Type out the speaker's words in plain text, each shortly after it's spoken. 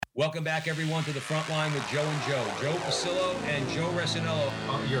Welcome back, everyone, to the front line with Joe and Joe. Joe Pasillo and Joe Resinello.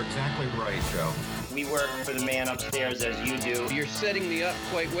 You're exactly right, Joe. We work for the man upstairs as you do. You're setting me up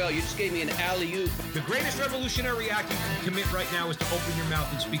quite well. You just gave me an alley-oop. The greatest revolutionary act you can commit right now is to open your mouth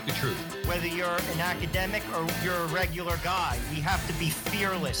and speak the truth. Whether you're an academic or you're a regular guy, we have to be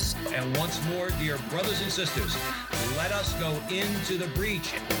fearless. And once more, dear brothers and sisters, let us go into the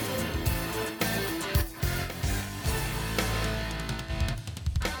breach.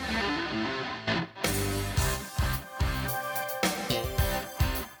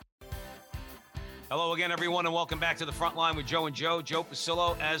 Hello again, everyone, and welcome back to the front line with Joe and Joe. Joe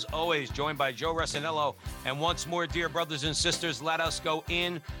Pasillo, as always, joined by Joe Resinello. And once more, dear brothers and sisters, let us go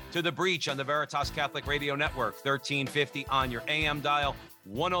in to the breach on the Veritas Catholic Radio Network, 1350 on your AM dial,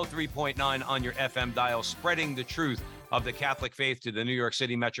 103.9 on your FM dial, spreading the truth of the Catholic faith to the New York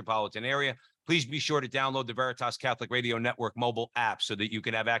City metropolitan area. Please be sure to download the Veritas Catholic Radio Network mobile app so that you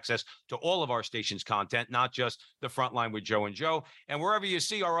can have access to all of our station's content, not just the front line with Joe and Joe. And wherever you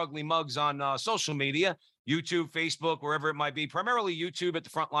see our ugly mugs on social media, YouTube, Facebook, wherever it might be, primarily YouTube at the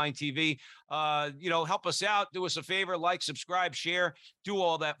Frontline TV. Help us out. Do us a favor, like, subscribe, share, do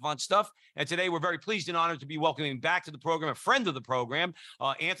all that fun stuff. And today we're very pleased and honored to be welcoming back to the program a friend of the program,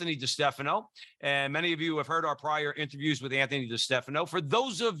 Anthony DeStefano. And many of you have heard our prior interviews with Anthony DeStefano. For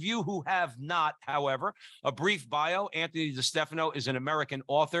those of you who have not, however, a brief bio. Anthony DeStefano is an American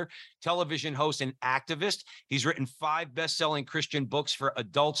author, television host, and activist. He's written 5 best-selling Christian books for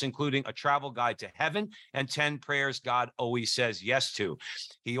adults, including A Travel Guide to Heaven and 10 Prayers God Always Says Yes To.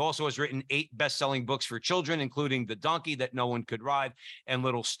 He also has written 8 best-selling books for children, including The Donkey That No One Could Ride and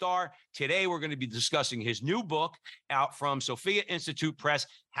Little Star. Today, we're going to be discussing his new book out from Sophia Institute Press,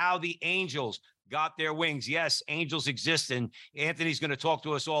 How the Angels Got Their Wings. Yes, angels exist, and Anthony's going to talk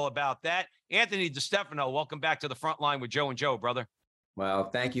to us all about that. Anthony DeStefano, welcome back to the front line with Joe and Joe, brother. Well,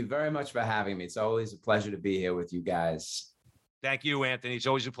 thank you very much for having me. It's always a pleasure to be here with you guys. Thank you, Anthony. It's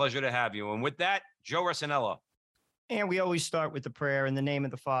always a pleasure to have you. And with that, Joe Resinello. And we always start with the prayer in the name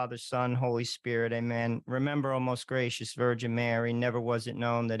of the Father, Son, Holy Spirit. Amen. Remember, O most gracious Virgin Mary, never was it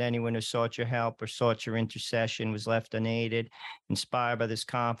known that anyone who sought your help or sought your intercession was left unaided. Inspired by this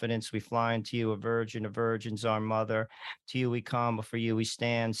confidence, we fly unto you, a virgin of virgins, our mother. To you we come, but for you we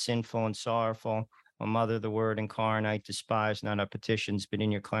stand, sinful and sorrowful. O Mother, the Word incarnate, despise not our petitions, but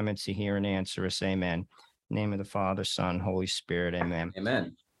in your clemency hear and answer us. Amen. In the name of the Father, Son, Holy Spirit. Amen.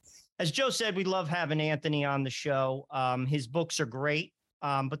 Amen. As Joe said, we love having Anthony on the show. His books are great,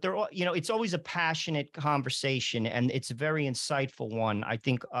 but they're all, it's always a passionate conversation, and it's a very insightful one. I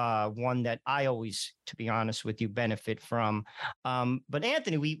think one that I always, to be honest with you, benefit from. But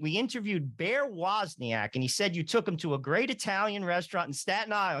Anthony, we interviewed Bear Wozniak, and he said you took him to a great Italian restaurant in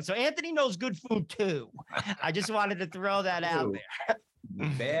Staten Island. So Anthony knows good food too. I just wanted to throw that out there.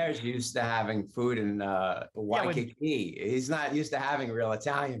 Bear's used to having food in Waikiki. He's not used to having real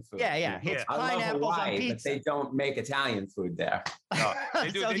Italian food. Yeah. It's I love pineapples on Hawaii, pizza. but they don't make Italian food there. No,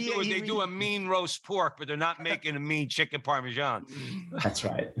 they do. So They do a mean roast pork, but they're not making a mean chicken parmesan. That's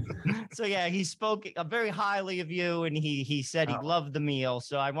right. So yeah, he spoke very highly of you, and he said he loved the meal.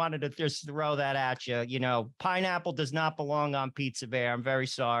 So I wanted to just throw that at you. Pineapple does not belong on pizza, Bear. I'm very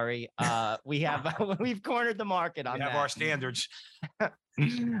sorry. We've cornered the market on that. We have our standards.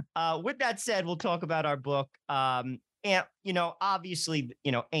 With that said, we'll talk about our book. And, obviously,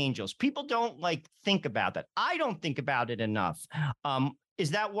 angels. People don't think about that. I don't think about it enough.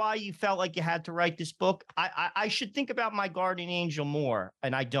 Is that why you felt like you had to write this book? I should think about my guardian angel more,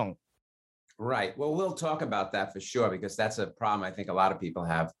 and I don't. Right. Well, we'll talk about that for sure, because that's a problem I think a lot of people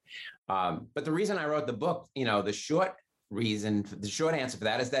have. But the reason I wrote the book, the short answer for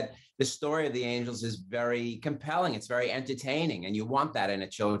that is that the story of the angels is very compelling. It's very entertaining. And you want that in a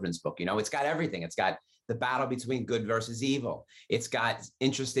children's book. It's got everything. It's got the battle between good versus evil. It's got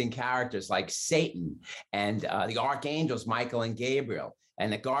interesting characters like Satan and the archangels, Michael and Gabriel,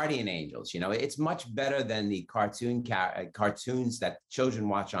 and the guardian angels. It's much better than the cartoons that children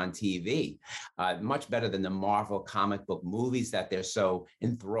watch on TV, much better than the Marvel comic book movies that they're so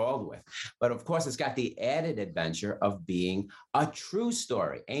enthralled with. But of course, it's got the added adventure of being a true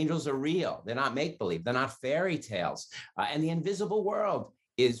story. Angels are real. They're not make-believe. They're not fairy tales. And the invisible world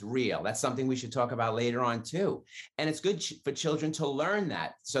is real. That's something we should talk about later on too. And it's good for children to learn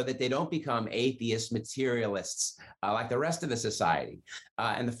that so that they don't become atheist materialists like the rest of the society.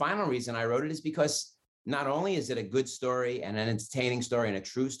 And the final reason I wrote it is because not only is it a good story and an entertaining story and a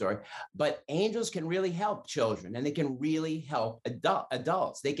true story, but angels can really help children, and they can really help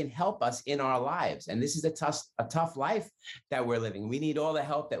adults. They can help us in our lives. And this is a tough life that we're living. We need all the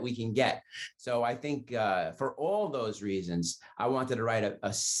help that we can get. So I think for all those reasons, I wanted to write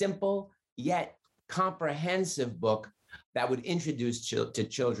a simple yet comprehensive book that would introduce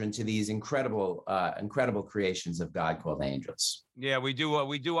children to these incredible creations of God called angels. Yeah, we do.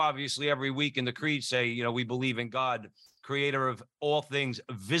 We do obviously every week in the creed say, we believe in God, creator of all things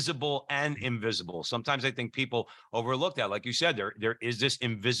visible and invisible. Sometimes I think people overlook that. Like you said, there is this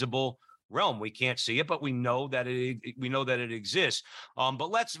invisible realm. We can't see it, but we know that it exists.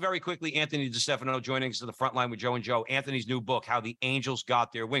 But let's very quickly, Anthony DeStefano joining us to the front line with Joe and Joe. Anthony's new book, How the Angels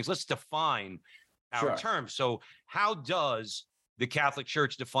Got Their Wings. Let's define our terms. So how does the Catholic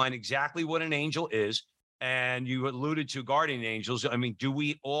Church define exactly what an angel is? And you alluded to guardian angels. I mean, do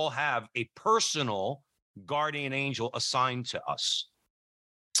we all have a personal guardian angel assigned to us?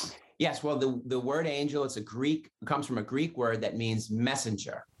 Yes. Well, the word angel, comes from a Greek word that means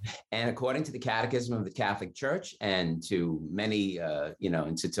messenger. And according to the Catechism of the Catholic Church and to many,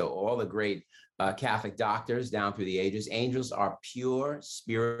 and to all the great Catholic doctors down through the ages, angels are pure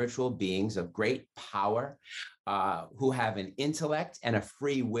spiritual beings of great power who have an intellect and a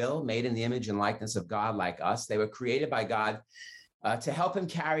free will made in the image and likeness of God like us. They were created by God to help him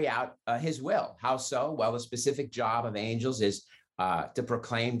carry out his will. How so? Well, the specific job of angels is to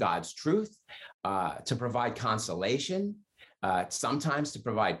proclaim God's truth, to provide consolation, sometimes to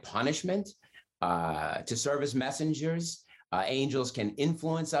provide punishment, to serve as messengers. Angels can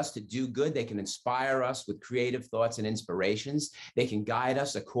influence us to do good. They can inspire us with creative thoughts and inspirations. They can guide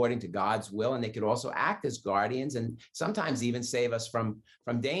us according to God's will, and they can also act as guardians and sometimes even save us from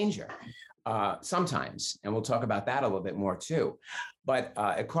danger. Sometimes, and we'll talk about that a little bit more too. But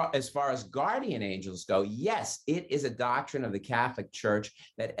as far as guardian angels go, yes, it is a doctrine of the Catholic Church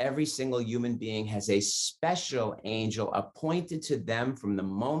that every single human being has a special angel appointed to them from the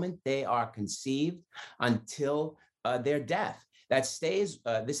moment they are conceived until their death.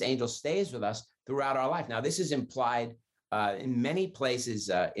 This angel stays with us throughout our life. Now, this is implied in many places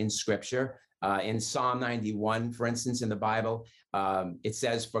in Scripture. In Psalm 91, for instance, in the Bible, it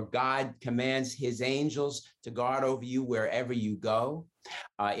says, "For God commands his angels to guard over you wherever you go."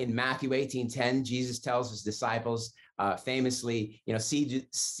 In Matthew 18:10, Jesus tells his disciples famously,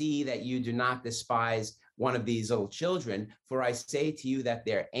 see that you do not despise one of these little children, for I say to you that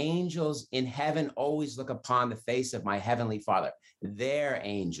their angels in heaven always look upon the face of my heavenly Father. Their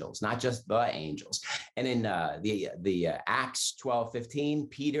angels, not just the angels. And in the Acts 12:15,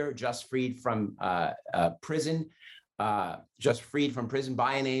 Peter, just freed from prison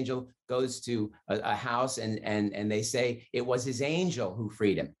by an angel, goes to a house and they say it was his angel who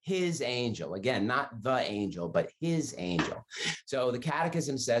freed him. His angel, again, not the angel, but his angel. So the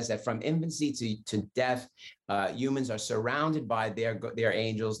Catechism says that from infancy to death, humans are surrounded by their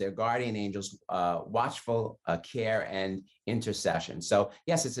angels, their guardian angels, watchful care and intercession. So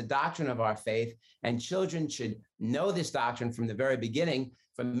yes, it's a doctrine of our faith, and children should know this doctrine from the very beginning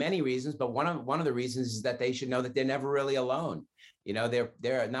for many reasons. But one of the reasons is that they should know that they're never really alone.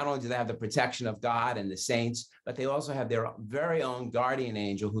 They're not only do they have the protection of God and the saints, but they also have their very own guardian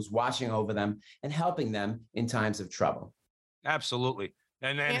angel who's watching over them and helping them in times of trouble. Absolutely.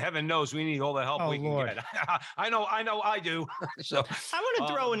 And heaven knows we need all the help we can get. I know I do. So I want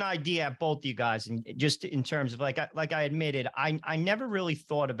to throw an idea at both you guys, and just in terms of like I admitted, I never really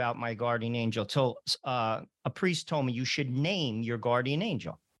thought about my guardian angel till a priest told me you should name your guardian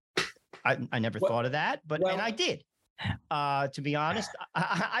angel. I never thought of that, and I did. To be honest,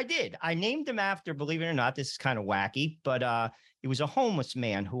 I did. I named him after, believe it or not, this is kind of wacky, but he was a homeless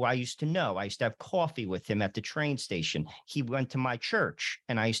man who I used to know. I used to have coffee with him at the train station. He went to my church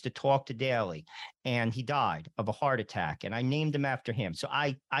and I used to talk to daily, and he died of a heart attack, and I named him after him. So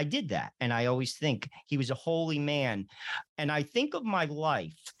I did that. And I always think he was a holy man. And I think of my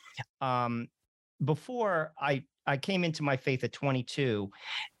life before I came into my faith at 22.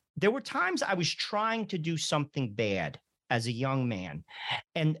 There were times I was trying to do something bad as a young man,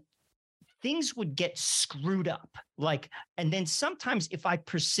 and things would get screwed up. And then sometimes if I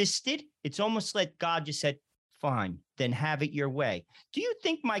persisted, it's almost like God just said, fine, then have it your way. Do you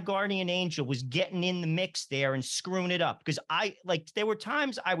think my guardian angel was getting in the mix there and screwing it up? Because there were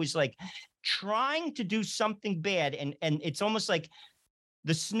times I was trying to do something bad, and it's almost like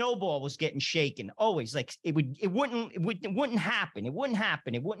the snowball was getting shaken. Always it wouldn't happen. It wouldn't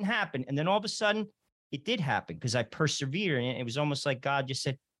happen. And then all of a sudden it did happen because I persevered. And it was almost like God just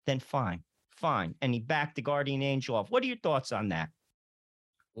said, then fine. And he backed the guardian angel off. What are your thoughts on that?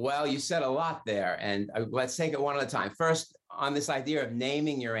 Well, you said a lot there, and let's take it one at a time. First, on this idea of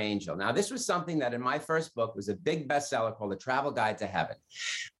naming your angel. Now, this was something that in my first book was a big bestseller called The Travel Guide to Heaven,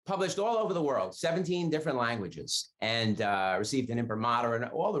 published all over the world, 17 different languages, and received an imprimatur and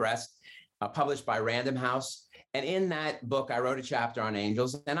all the rest, published by Random House. And in that book, I wrote a chapter on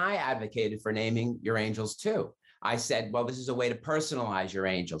angels, and I advocated for naming your angels too. I said, well, this is a way to personalize your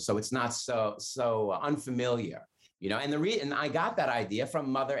angel, so it's not so unfamiliar. And I got that idea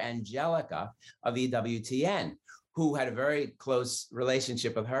from Mother Angelica of EWTN, who had a very close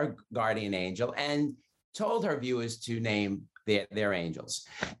relationship with her guardian angel and told her viewers to name their angels.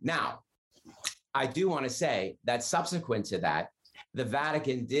 Now, I do want to say that subsequent to that, the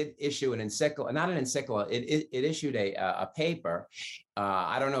Vatican did issue an encyclical, not an encyclical, it issued a paper,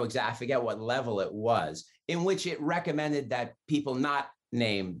 I don't know exactly, I forget what level it was, in which it recommended that people not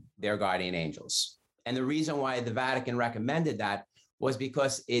name their guardian angels. And the reason why the Vatican recommended that was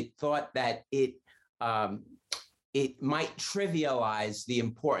because it thought that it might trivialize the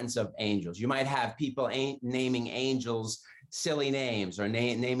importance of angels. You might have people naming angels silly names or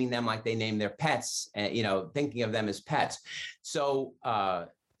naming them like they name their pets, thinking of them as pets. So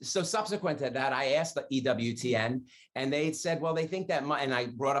subsequent to that, I asked the EWTN, and they said, well, they think that, and I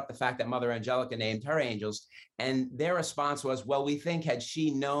brought up the fact that Mother Angelica named her angels, and their response was, well, we think had she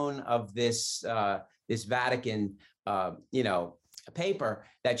known of this Vatican, paper,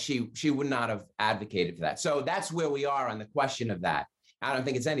 that she would not have advocated for that. So that's where we are on the question of that. I don't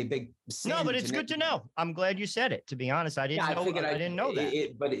think it's any big sin. No, but it's good to know. I'm glad you said it. To be honest, I didn't know. I didn't know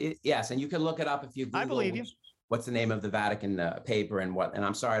that. Yes, and you can look it up if you Google. I believe you. What's the name of the Vatican paper and what? And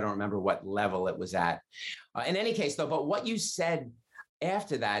I'm sorry, I don't remember what level it was at. In any case, though, but what you said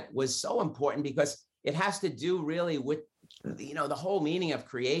after that was so important because it has to do really with the whole meaning of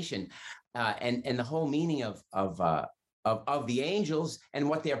creation and the whole meaning of the angels and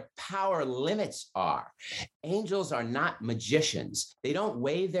what their power limits are. Angels are not magicians. They don't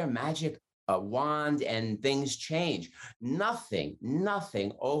wave their magic wand and things change. Nothing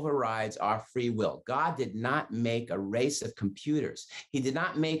overrides our free will. God did not make a race of computers. He did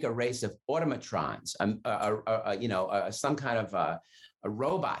not make a race of automatrons, some kind of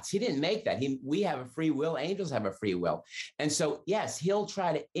robots. He didn't make that. We have a free will. Angels have a free will. And so, yes, he'll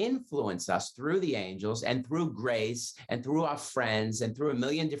try to influence us through the angels and through grace and through our friends and through a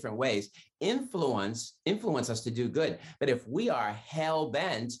million different ways, influence us to do good. But if we are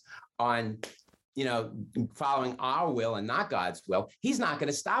hell-bent on, following our will and not God's will, he's not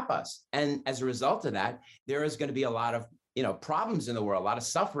going to stop us. And as a result of that, there is going to be a lot of, problems in the world, a lot of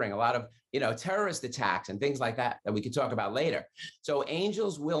suffering, a lot of, terrorist attacks and things like that we could talk about later. So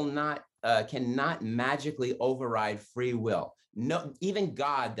angels cannot magically override free will. No, even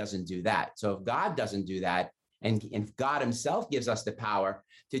God doesn't do that. So if God doesn't do that, and if God himself gives us the power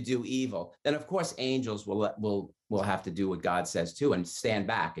to do evil, then of course angels will have to do what God says too and stand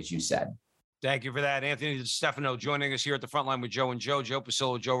back, as you said. Thank you for that. Anthony DeStefano joining us here at the Frontline with Joe and Joe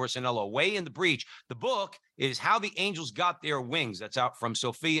Pasillo, Joe Rossinello. Way in the Breach. The book is How the Angels Got Their Wings. That's out from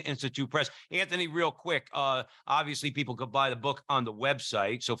Sophia Institute Press. Anthony, real quick, obviously people could buy the book on the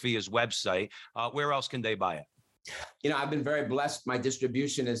website, Sophia's website. Where else can they buy it? I've been very blessed. My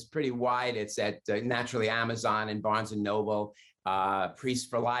distribution is pretty wide. It's at naturally Amazon and Barnes & Noble, Priest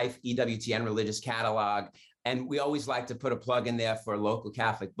for Life, EWTN Religious Catalog. And we always like to put a plug in there for local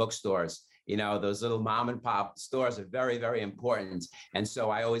Catholic bookstores. Those little mom and pop stores are very, very important. And so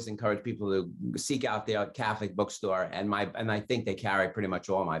I always encourage people to seek out their Catholic bookstore. And I think they carry pretty much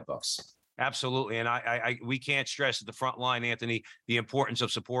all my books. Absolutely. And we can't stress at the front line, Anthony, the importance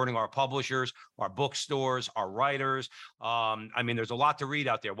of supporting our publishers, our bookstores, our writers. There's a lot to read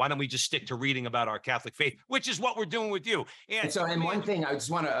out there. Why don't we just stick to reading about our Catholic faith, which is what we're doing with you. And one thing I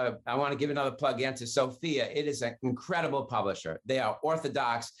just want to give another plug in to Sophia. It is an incredible publisher. They are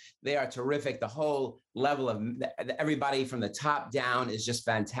orthodox. They are terrific. The whole level of everybody from the top down is just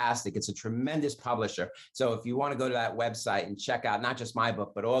fantastic. It's a tremendous publisher. So if you want to go to that website and check out not just my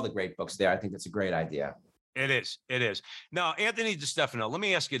book, but all the great books there, I think that's a great idea. It is. Now, Anthony DeStefano, let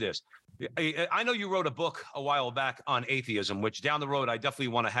me ask you this. I know you wrote a book a while back on atheism, which down the road, I definitely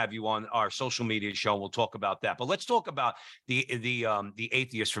want to have you on our social media show. We'll talk about that. But let's talk about the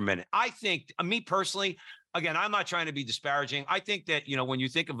atheist for a minute. I think, me personally, again, I'm not trying to be disparaging. I think that, when you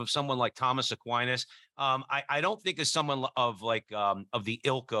think of someone like Thomas Aquinas, I don't think of someone of the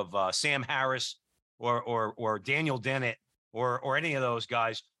ilk of Sam Harris or Daniel Dennett or any of those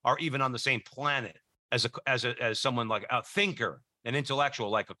guys are even on the same planet as someone like a thinker an intellectual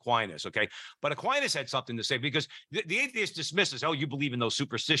like Aquinas, okay? But Aquinas had something to say because the atheist dismisses, oh, you believe in those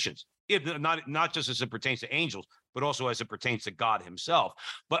superstitions, if not just as it pertains to angels, but also as it pertains to God himself.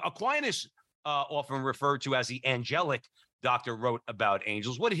 But Aquinas, often referred to as the angelic doctor, wrote about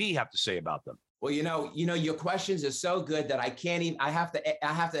angels. What did he have to say about them? Well, your questions are so good that I can't even. I have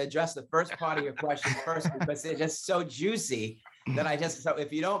to address the first part of your question first because they're just so juicy that I just. So,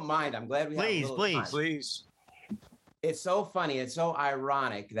 if you don't mind, I'm glad we have a little time. Please. It's so funny. It's so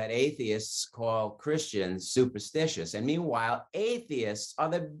ironic that atheists call Christians superstitious, and meanwhile, atheists are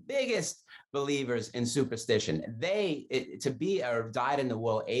the biggest believers in superstition. To be a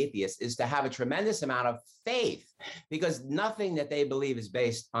dyed-in-the-wool atheist is to have a tremendous amount of faith because nothing that they believe is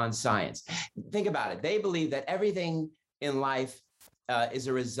based on science. Think about it. They believe that everything in life is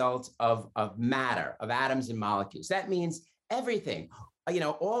a result of matter, of atoms and molecules. That means everything,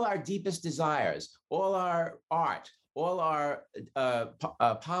 all our deepest desires, all our art, all our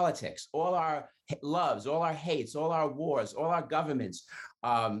politics, all our loves, all our hates, all our wars, all our governments,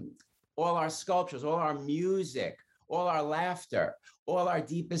 all our sculptures, all our music, all our laughter, all our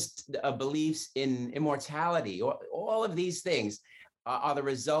deepest beliefs in immortality, all of these things are the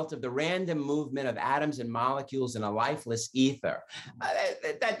result of the random movement of atoms and molecules in a lifeless ether.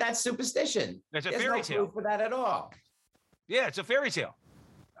 That's superstition. That's a There's fairy no tale proof for that at all. Yeah, it's a fairy tale.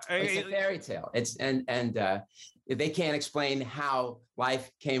 It's a fairy tale. It's and they can't explain how life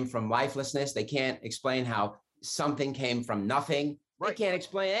came from lifelessness. They can't explain how something came from nothing. Right. They can't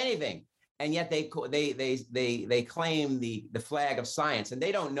explain anything, and yet they claim the flag of science, and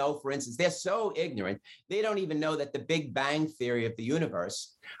they don't know. For instance, they're so ignorant they don't even know that the Big Bang theory of the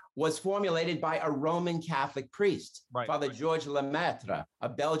universe was formulated by a Roman Catholic priest, Father George Lemaitre, a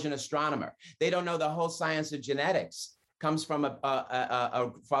Belgian astronomer. They don't know the whole science of genetics comes from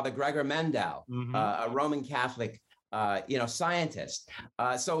a Father Gregor Mendel, a Roman Catholic scientist.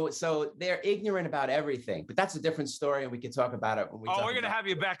 So they're ignorant about everything, but that's a different story, and we can talk about it when we. We're going to have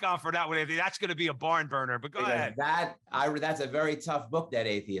you back on for that one. That's going to be a barn burner. But go ahead. That's a very tough book, that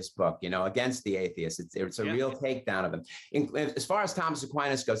atheist book. Against the atheists, it's a real takedown of them. As far as Thomas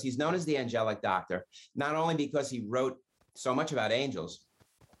Aquinas goes, he's known as the angelic doctor, not only because he wrote so much about angels,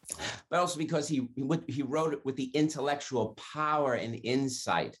 but also because he wrote it with the intellectual power and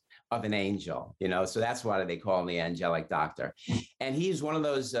insight of an angel, so that's why they call him the angelic doctor. And he's one of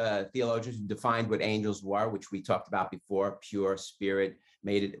those theologians who defined what angels were, which we talked about before: pure spirit,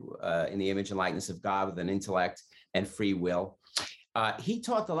 made in the image and likeness of God, with an intellect and free will. He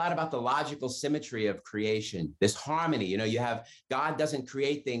talked a lot about the logical symmetry of creation, this harmony. You have God doesn't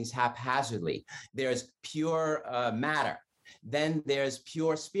create things haphazardly. There's pure matter, then there's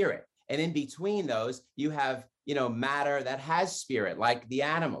pure spirit, and in between those you have matter that has spirit, like the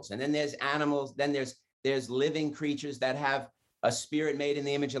animals. And then there's animals, then there's living creatures that have a spirit made in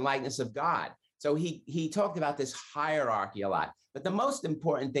the image and likeness of God. So he talked about this hierarchy a lot. But the most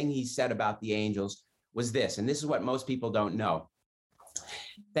important thing he said about the angels was this, and this is what most people don't know,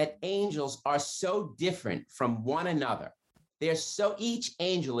 that angels are so different from one another. Each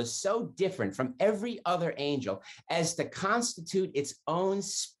angel is so different from every other angel as to constitute its own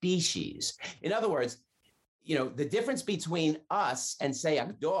species. In other words, the difference between us and, say,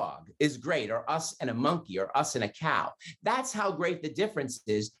 a dog is great, or us and a monkey, or us and a cow. That's how great the difference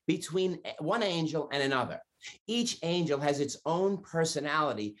is between one angel and another. Each angel has its own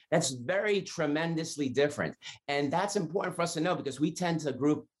personality that's very tremendously different. And that's important for us to know, because we tend to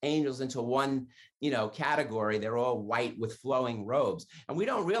group angels into one, category. They're all white with flowing robes. And we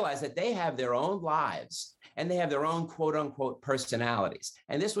don't realize that they have their own lives and they have their own quote unquote personalities.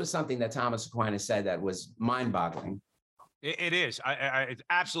 And this was something that Thomas Aquinas said that was mind boggling. It is. It's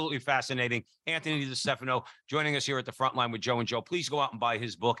absolutely fascinating. Anthony DeStefano joining us here at the front line with Joe and Joe. Please go out and buy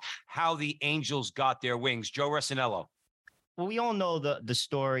his book, How the Angels Got Their Wings. Joe Resinello. Well, we all know the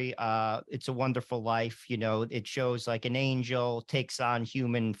story. It's a Wonderful Life. It shows like an angel takes on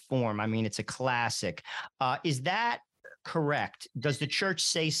human form. I mean, it's a classic. Is that correct? Does the church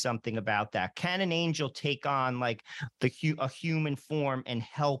say something about that? Can an angel take on like a human form and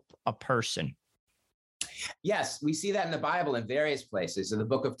help a person? Yes, we see that in the Bible in various places. In the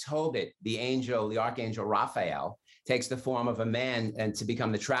book of Tobit, the archangel Raphael, takes the form of a man and to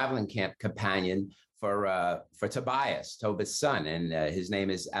become the traveling companion for Tobias, Tobit's son, and his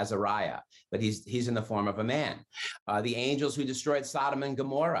name is Azariah, but he's in the form of a man. The angels who destroyed Sodom and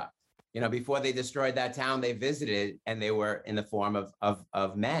Gomorrah, before they destroyed that town, they visited, and they were in the form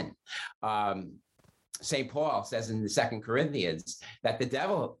of men. St. Paul says in the 2 Corinthians that the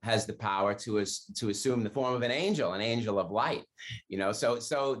devil has the power to assume the form of an angel of light.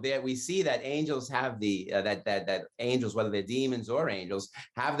 So there we see that angels have that angels, whether they're demons or angels,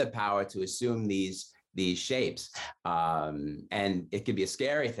 have the power to assume these shapes, and it can be a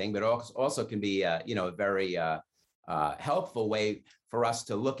scary thing, but also can be a very helpful way for us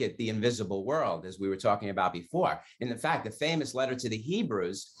to look at the invisible world, as we were talking about before. And in fact, the famous letter to the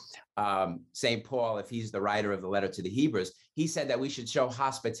Hebrews, St. Paul, if he's the writer of the letter to the Hebrews, he said that we should show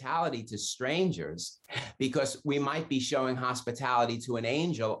hospitality to strangers because we might be showing hospitality to an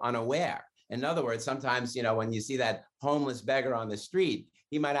angel unaware. In other words, sometimes, when you see that homeless beggar on the street,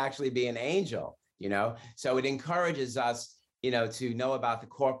 he might actually be an angel, So it encourages us to know about the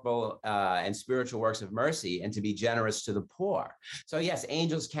corporal and spiritual works of mercy and to be generous to the poor. So yes,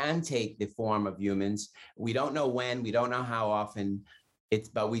 angels can take the form of humans. We don't know when, we don't know how often,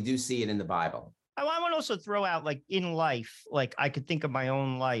 but we do see it in the Bible. I want to also throw out, like, in life, like I could think of my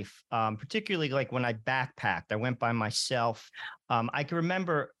own life, particularly like when I backpacked, I went by myself. I can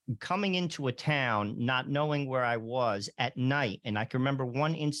remember coming into a town, not knowing where I was at night. And I can remember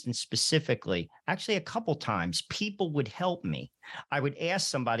one instance specifically, actually a couple times, people would help me. I would ask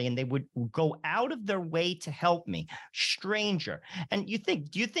somebody and they would go out of their way to help me, stranger. And do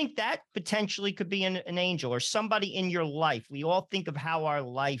you think that potentially could be an angel or somebody in your life? We all think of how our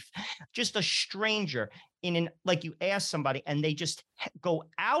life, just a stranger like you ask somebody and they just go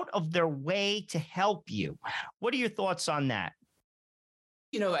out of their way to help you. What are your thoughts on that?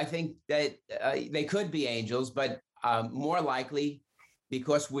 I think that they could be angels, but more likely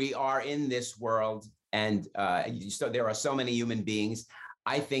because we are in this world and so there are so many human beings.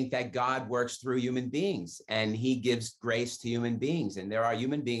 I think that God works through human beings and he gives grace to human beings. And there are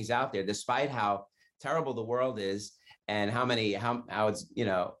human beings out there, despite how terrible the world is and how it's,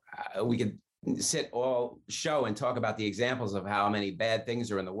 we could sit all show and talk about the examples of how many bad things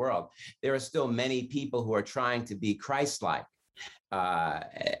are in the world. There are still many people who are trying to be Christ-like.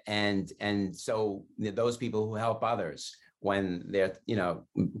 And so those people who help others when their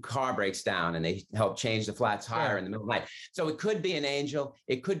car breaks down and they help change the flat tire in the middle of the night. So it could be an angel,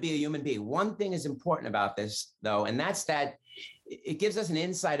 it could be a human being. One thing is important about this, though, and that's that it gives us an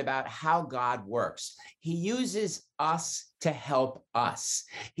insight about how God works. He uses us to help us.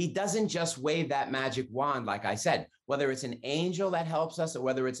 He doesn't just wave that magic wand, like I said, whether it's an angel that helps us or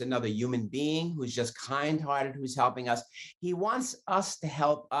whether it's another human being who's just kind-hearted, who's helping us. He wants us to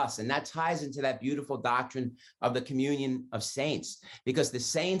help us. And that ties into that beautiful doctrine of the communion of saints, because the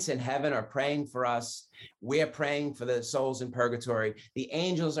saints in heaven are praying for us. We're praying for the souls in purgatory. The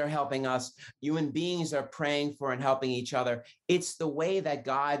angels are helping us. Human beings are praying for and helping each other. It's the way that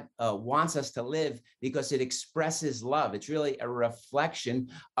God wants us to live because it expresses love. It's really a reflection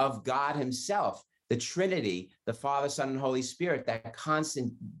of God himself, the Trinity, the Father, Son, and Holy Spirit, that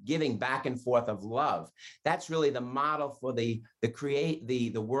constant giving back and forth of love. That's really the model for the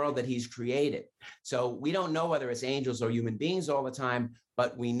world that he's created. So we don't know whether it's angels or human beings all the time,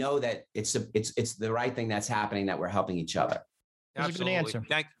 but we know that it's the right thing that's happening, that we're helping each other. That's Absolutely. a good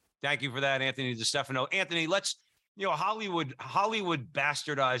answer. Thank you for that, Anthony DeStefano. Anthony, let's, Hollywood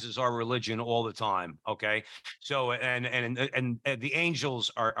bastardizes our religion all the time. Okay. So, and the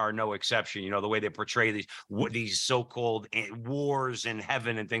angels are no exception, the way they portray these so-called wars in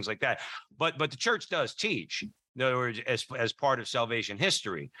heaven and things like that. But the church does teach, in other words, as part of salvation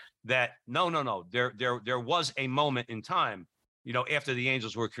history, that no, there was a moment in time, after the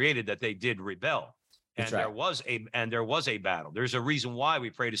angels were created, that they did rebel. And That's right. there was a battle. There's a reason why we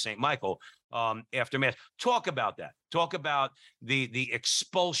pray to St. Michael after Mass. Talk about that. Talk about the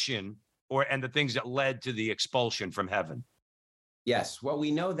expulsion and the things that led to the expulsion from heaven. Yes. Well,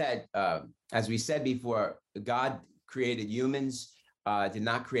 we know that, as we said before, God created humans, did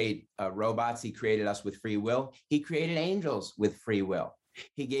not create robots. He created us with free will. He created angels with free will.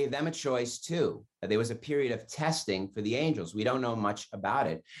 He gave them a choice too. There was a period of testing for the angels. We don't know much about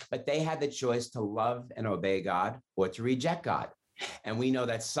it, but they had the choice to love and obey God or to reject God. And we know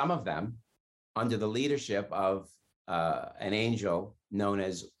that some of them, under the leadership of an angel known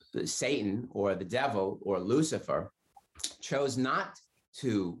as Satan or the devil or Lucifer, chose not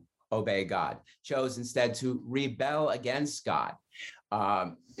to obey God, chose instead to rebel against God.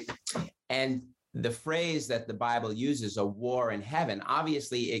 And the phrase that the Bible uses, a war in heaven,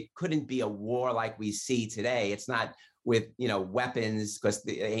 obviously it couldn't be a war like we see today. It's not with, weapons, because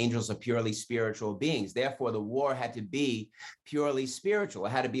the angels are purely spiritual beings. Therefore, the war had to be purely spiritual.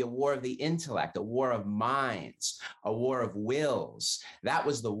 It had to be a war of the intellect, a war of minds, a war of wills. That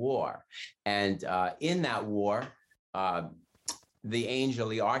was the war. And in that war,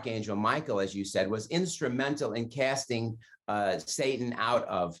 the archangel Michael, as you said, was instrumental in casting Satan out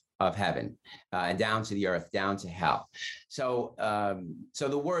of heaven and down to the earth, down to hell. So, so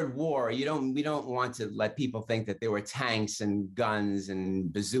the word war, we don't want to let people think that there were tanks and guns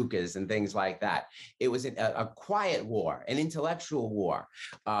and bazookas and things like that. It was a quiet war, an intellectual war,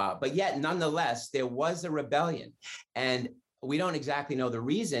 but yet nonetheless there was a rebellion, and we don't exactly know the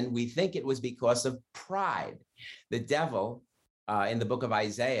reason. We think it was because of pride. The devil, in the book of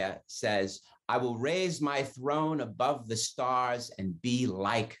Isaiah, says, I will raise my throne above the stars and be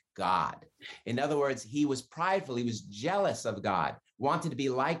like God. In other words, he was prideful. He was jealous of God, wanted to be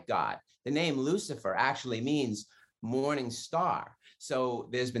like God. The name Lucifer actually means morning star. So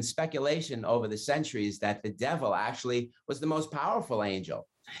there's been speculation over the centuries that the devil actually was the most powerful angel,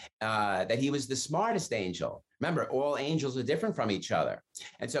 that he was the smartest angel. Remember, all angels are different from each other.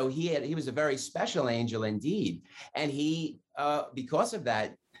 And so he was a very special angel indeed. And he, because of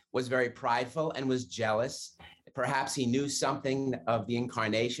that, was very prideful and was jealous. Perhaps he knew something of the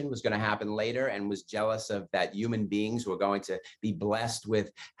incarnation was going to happen later and was jealous of that human beings were going to be blessed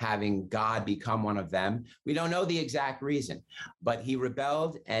with having God become one of them. We don't know the exact reason, but he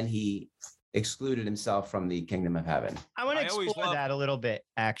rebelled and he excluded himself from the kingdom of heaven. I want to explore that a little bit,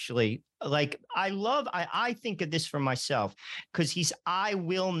 actually. Like, I think of this for myself, because I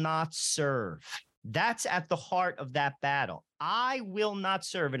will not serve. That's at the heart of that battle. I will not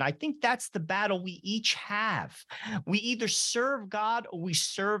serve. And I think that's the battle we each have. We either serve God or we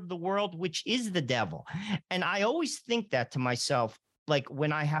serve the world, which is the devil. And I always think that to myself, like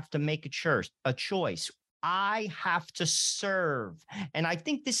when I have to make a choice, I have to serve. And I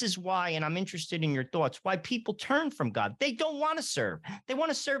think this is why, and I'm interested in your thoughts, why people turn from God. They don't want to serve. They want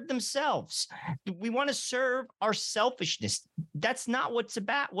to serve themselves. We want to serve our selfishness. That's not what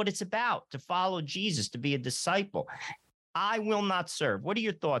it's about, to follow Jesus, to be a disciple. I will not serve. What are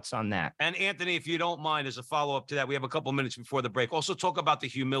your thoughts on that? And Anthony, if you don't mind, as a follow-up to that, we have a couple minutes before the break. Also talk about the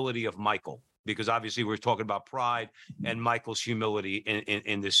humility of Michael, because obviously we're talking about pride and Michael's humility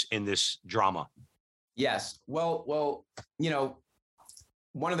in this drama. Yes. Well,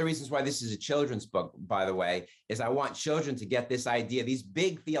 one of the reasons why this is a children's book, by the way, is I want children to get this idea, these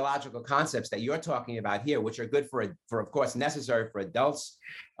big theological concepts that you're talking about here, which are good for of course, necessary for adults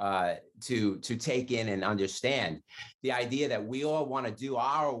to take in and understand. The idea that we all want to do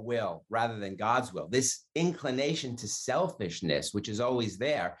our will rather than God's will. This inclination to selfishness, which is always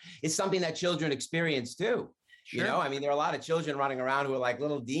there, is something that children experience too. Sure. I mean, there are a lot of children running around who are like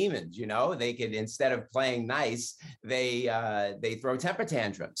little demons. They could, instead of playing nice, they throw temper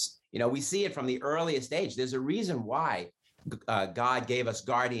tantrums. We see it from the earliest age. There's a reason why God gave us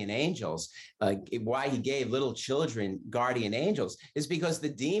guardian angels. Why he gave little children guardian angels is because the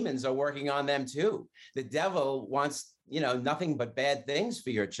demons are working on them too. The devil wants nothing but bad things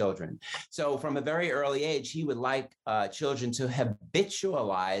for your children. So from a very early age, he would like children to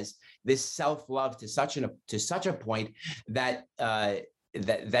habitualize this self-love to such a point that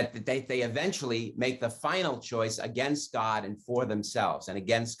they eventually make the final choice against God and for themselves and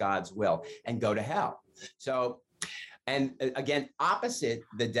against God's will and go to hell. So, and again, opposite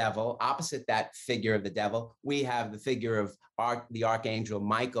the devil, opposite that figure of the devil, we have the figure of the archangel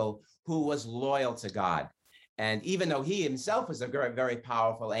Michael, who was loyal to God. And even though he himself was a very, very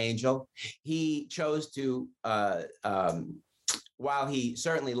powerful angel, he chose to, while he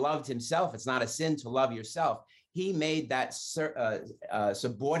certainly loved himself, it's not a sin to love yourself, he made that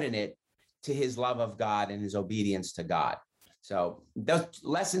subordinate to his love of God and his obedience to God. So those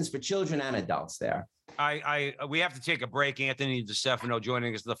lessons for children and adults there. We have to take a break. Anthony DeStefano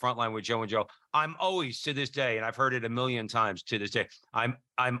joining us at the front line with Joe and Joe. I'm always, to this day, and I've heard it a million times to this day, I'm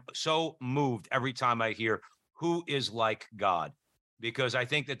so moved every time I hear who is like God, because I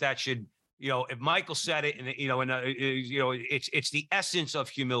think that should, if Michael said it, and it's the essence of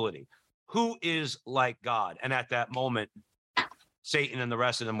humility. Who is like God? And at that moment, Satan and the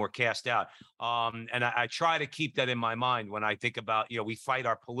rest of them were cast out. And I try to keep that in my mind when I think about, we fight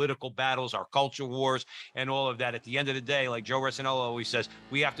our political battles, our culture wars, and all of that. At the end of the day, like Joe Resinello always says,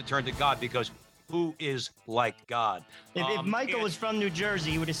 we have to turn to God, because who is like God? If Michael was from New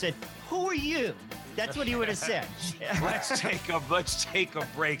Jersey, he would have said, "Who are you?" That's what he would have said. Let's take a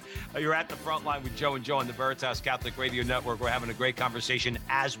break. You're at the front line with Joe and Joe on the Veritas Catholic Radio Network. We're having a great conversation,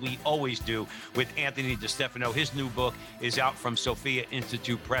 as we always do, with Anthony DeStefano. His new book is out from Sophia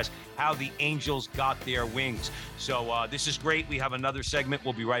Institute Press, How the Angels Got Their Wings. So this is great. We have another segment.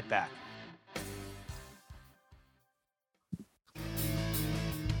 We'll be right back.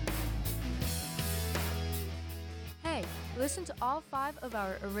 Listen to all 5 of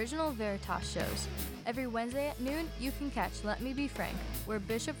our original Veritas shows. Every Wednesday at noon, you can catch Let Me Be Frank, where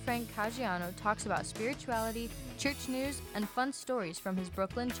Bishop Frank Caggiano talks about spirituality, church news, and fun stories from his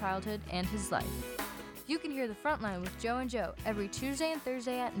Brooklyn childhood and his life. You can hear The Frontline with Joe and Joe every Tuesday and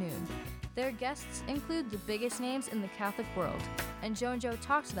Thursday at noon. Their guests include the biggest names in the Catholic world, and Joe and Joe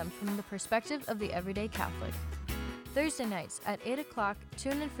talk to them from the perspective of the everyday Catholic. Thursday nights at 8 o'clock,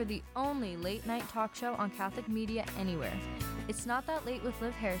 tune in for the only late-night talk show on Catholic media anywhere. It's Not That Late with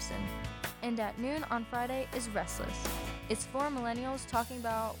Liv Harrison. And at noon on Friday is Restless. It's 4 millennials talking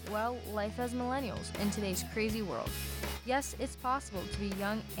about, well, life as millennials in today's crazy world. Yes, it's possible to be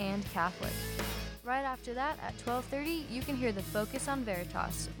young and Catholic. Right after that, at 12:30, you can hear The Focus on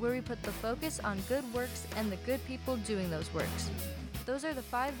Veritas, where we put the focus on good works and the good people doing those works. Those are the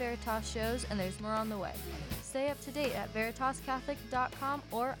 5 Veritas shows, and there's more on the way. Stay up to date at veritascatholic.com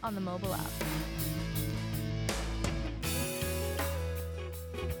or on the mobile app.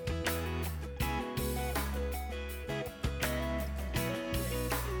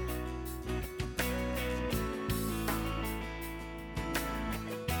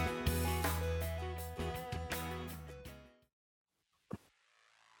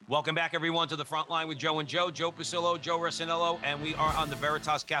 Welcome back, everyone, to the Frontline with Joe and Joe. Joe Pasillo, Joe Resinello, and we are on the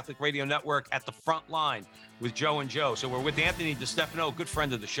Veritas Catholic Radio Network at the Frontline with Joe and Joe. So we're with Anthony DeStefano, a good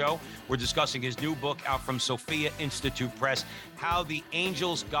friend of the show. We're discussing his new book out from Sophia Institute Press, How the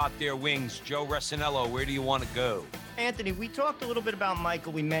Angels Got Their Wings. Joe Resinello, where do you want to go? Anthony, we talked a little bit about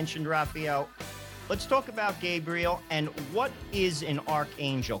Michael. We mentioned Raphael. Let's talk about Gabriel and what is an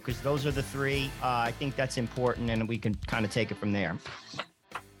archangel, because those are the 3. I think that's important, and we can kind of take it from there.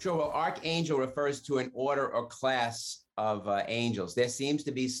 Sure. Well, archangel refers to an order or class of angels. There seems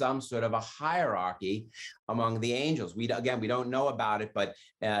to be some sort of a hierarchy among the angels. We don't know about it, but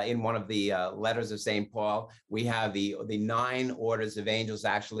in one of the letters of St. Paul, we have the 9 orders of angels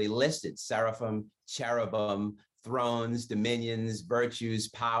actually listed: seraphim, cherubim, thrones, dominions, virtues,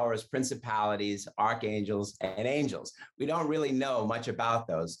 powers, principalities, archangels, and angels. We don't really know much about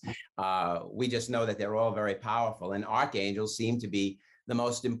those. We just know that they're all very powerful, and archangels seem to be the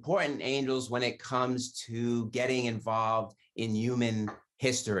most important angels when it comes to getting involved in human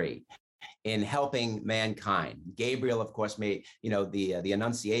history, in helping mankind. Gabriel, of course, made, the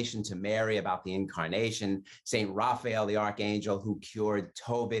Annunciation to Mary about the incarnation. Saint Raphael, the archangel, who cured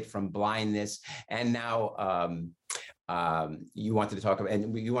Tobit from blindness. And now you wanted to talk about,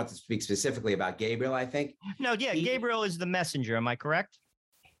 and you want to speak specifically about Gabriel, I think. No, yeah, Gabriel is the messenger. Am I correct?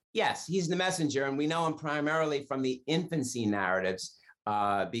 Yes, he's the messenger, and we know him primarily from the infancy narratives.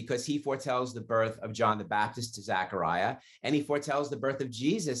 Because he foretells the birth of John the Baptist to Zechariah, and he foretells the birth of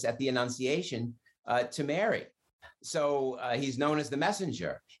Jesus at the Annunciation to Mary. So he's known as the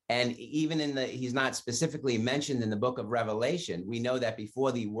messenger. And even he's not specifically mentioned in the book of Revelation. We know that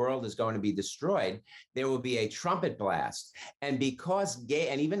before the world is going to be destroyed, there will be a trumpet blast. And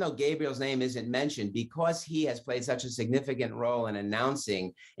and even though Gabriel's name isn't mentioned, because he has played such a significant role in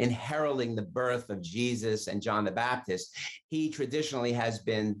announcing and heralding the birth of Jesus and John the Baptist, he traditionally has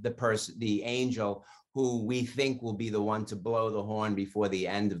been the angel who we think will be the one to blow the horn before the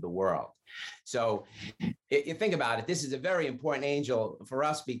end of the world. So you think about it, this is a very important angel for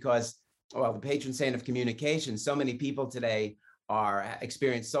us because, well, the patron saint of communication, so many people today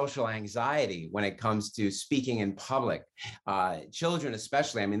experience social anxiety when it comes to speaking in public. Children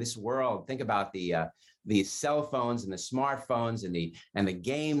especially, I mean, this world, think about the cell phones and the smartphones and the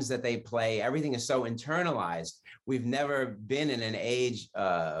games that they play. Everything is so internalized. We've never been in an age,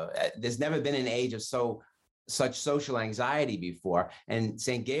 there's never been an age of such social anxiety before. And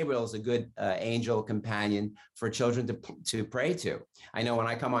St. Gabriel is a good angel companion for children to pray to. I know when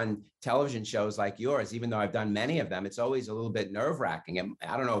I come on television shows like yours, even though I've done many of them, it's always a little bit nerve-wracking. And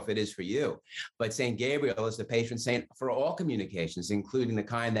I don't know if it is for you, but St. Gabriel is the patron saint for all communications, including the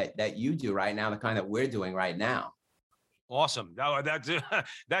kind that you do right now, the kind that we're doing right now. Awesome. No,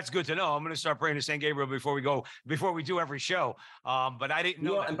 that's good to know. I'm going to start praying to St. Gabriel before we do every show. But I didn't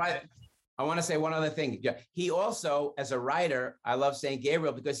know that. I want to say one other thing. He also, as a writer, I love St.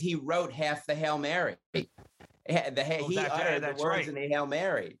 Gabriel because he wrote half the Hail Mary. He uttered the words in the Hail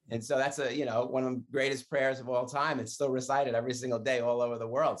Mary. And so that's one of the greatest prayers of all time. It's still recited every single day all over the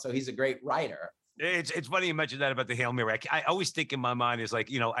world. So he's a great writer. It's funny you mentioned that about the Hail Mary. I always think in my mind is like,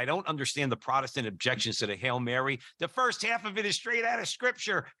 I don't understand the Protestant objections to the Hail Mary. The first half of it is straight out of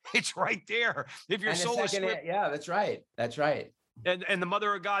Scripture. It's right there. If you're yeah, that's right. That's right. And the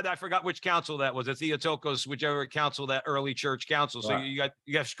Mother of God, I forgot which council that was, the Theotokos, whichever council, that early church council. So you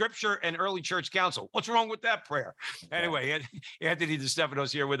got Scripture and early church council. What's wrong with that prayer? Anyway, Anthony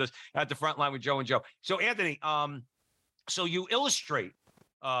DeStefano's here with us at the front line with Joe and Joe. So Anthony, So you illustrate,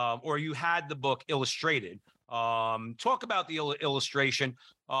 or you had the book illustrated. Talk about the illustration.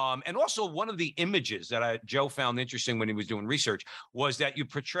 And also one of the images that Joe found interesting when he was doing research was that you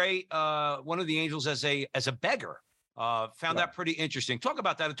portray one of the angels as a beggar. Found that pretty interesting. Talk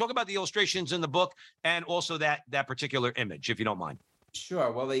about that. Talk about the illustrations in the book and also that particular image, if you don't mind.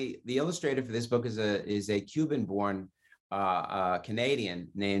 Sure. Well, the illustrator for this book is a Cuban-born Canadian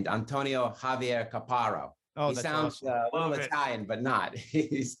named Antonio Javier Caparo. Oh, he sounds awesome. a little Italian, but not.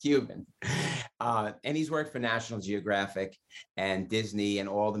 He's Cuban. And he's worked for National Geographic and Disney and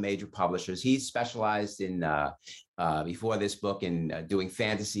all the major publishers. He's specialized in, before this book, in doing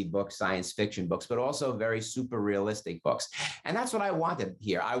fantasy books, science fiction books, but also very super realistic books. And that's what I wanted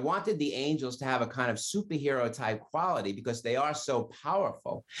here. I wanted the angels to have a kind of superhero type quality because they are so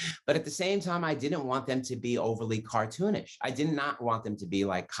powerful. But at the same time, I didn't want them to be overly cartoonish. I did not want them to be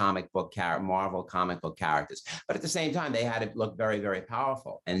like Marvel comic book characters. But at the same time, they had to look very, very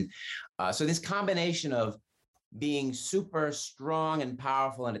powerful. And so this combination of being super strong and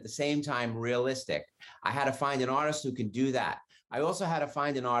powerful and at the same time realistic, I had to find an artist who can do that. I also had to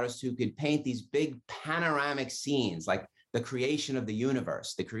find an artist who could paint these big panoramic scenes, like the creation of the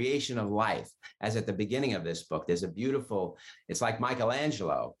universe, the creation of life. As at the beginning of this book, there's a beautiful, it's like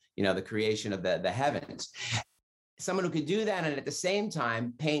Michelangelo, the creation of the heavens. Someone who could do that and at the same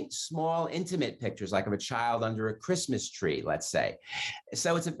time paint small, intimate pictures, like of a child under a Christmas tree, let's say.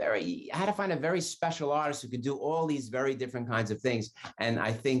 So I had to find a very special artist who could do all these very different kinds of things. And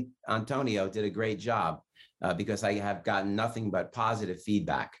I think Antonio did a great job because I have gotten nothing but positive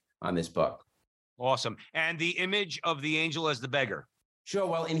feedback on this book. Awesome. And the image of the angel as the beggar. Sure.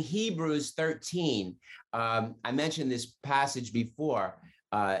 Well, in Hebrews 13, I mentioned this passage before.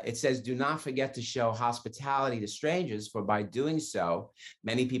 It says, do not forget to show hospitality to strangers, for by doing so,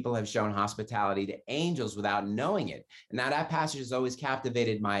 many people have shown hospitality to angels without knowing it. And now that passage has always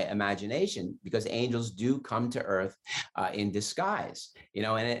captivated my imagination because angels do come to earth in disguise, and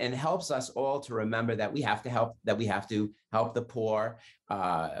it helps us all to remember that we have to help the poor.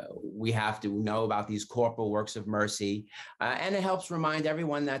 We have to know about these corporal works of mercy. And it helps remind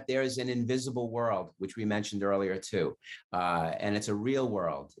everyone that there's an invisible world, which we mentioned earlier too. And it's a real world.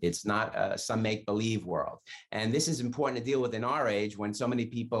 It's not some make-believe world. And this is important to deal with in our age when so many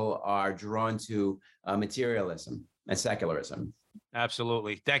people are drawn to materialism and secularism.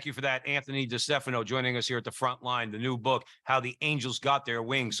 Absolutely. Thank you for that. Anthony DeStefano joining us here at the front line, the new book, How the Angels Got Their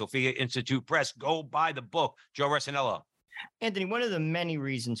Wings, Sophia Institute Press. Go buy the book. Joe Resinello. Anthony, one of the many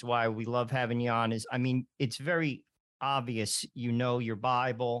reasons why we love having you on is, it's very obvious, your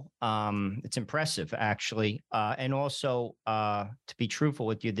Bible. It's impressive, actually. And also, to be truthful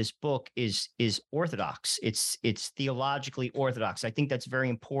with you, this book is orthodox. It's theologically orthodox. I think that's very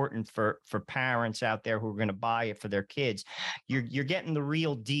important for parents out there who are going to buy it for their kids. You're getting the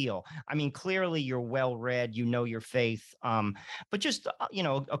real deal. Clearly you're well read, your faith. But just,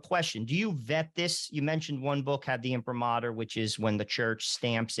 a question. Do you vet this? You mentioned one book had the imprimatur, which is when the church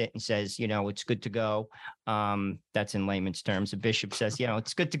stamps it and says, it's good to go. That's in layman's terms. A bishop says,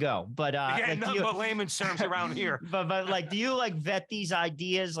 it's good to go. But but layman's terms around here. But do you vet these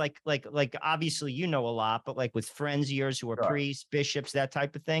ideas? Like obviously a lot, but with friends of yours who are priests, bishops, that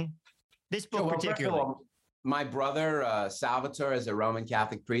type of thing. This book particularly. My brother Salvatore is a Roman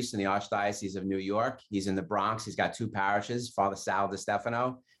Catholic priest in the Archdiocese of New York. He's in the Bronx. He's got 2 parishes. Father Sal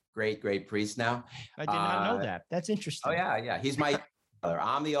DeStefano, great priest now. I did not know that. That's interesting. Oh yeah. He's my we're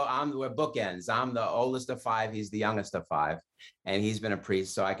bookends. I'm the oldest of 5. He's the youngest of 5. And he's been a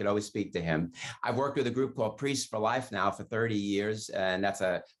priest, so I could always speak to him. I've worked with a group called Priests for Life now for 30 years, and that's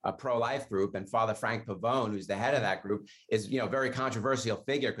a pro-life group. And Father Frank Pavone, who's the head of that group, is a very controversial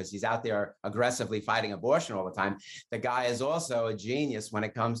figure because he's out there aggressively fighting abortion all the time. The guy is also a genius when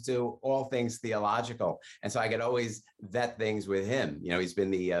it comes to all things theological, and so I could always vet things with him. He's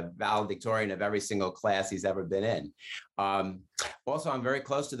been the valedictorian of every single class he's ever been in. Also, I'm very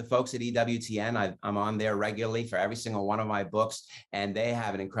close to the folks at EWTN. I'm on there regularly for every single one of my books, and they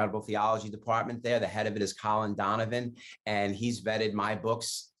have an incredible theology department there. The head of it is Colin Donovan, and he's vetted my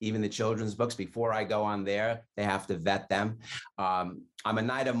books, even the children's books. Before I go on there, they have to vet them. I'm a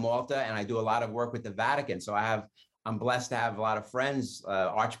Knight of Malta, and I do a lot of work with the Vatican. So I'm blessed to have a lot of friends,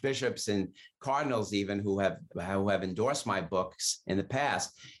 archbishops and cardinals even, who have endorsed my books in the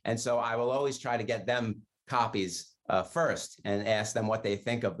past. And so I will always try to get them copies first and ask them what they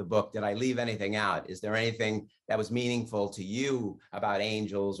think of the book. Did I leave anything out? Is there anything that was meaningful to you about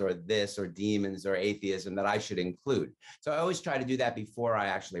angels or this or demons or atheism that I should include? So I always try to do that before I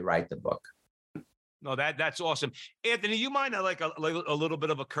actually write the book. No, that's awesome. Anthony, you mind like a little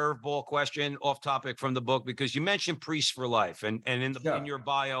bit of a curveball question off topic from the book, because you mentioned Priests for Life, and in Sure. your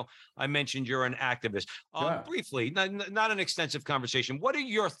bio, I mentioned you're an activist. Sure. Briefly, not an extensive conversation. What are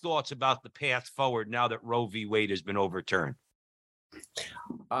your thoughts about the path forward now that Roe v. Wade has been overturned?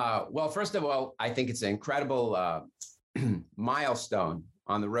 Well, first of all, I think it's an incredible milestone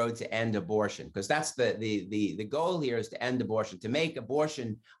on the road to end abortion, because that's the goal here, is to end abortion, to make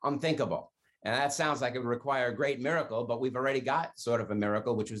abortion unthinkable. And that sounds like it would require a great miracle, but we've already got sort of a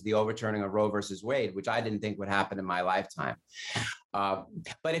miracle, which was the overturning of Roe versus Wade, which I didn't think would happen in my lifetime. But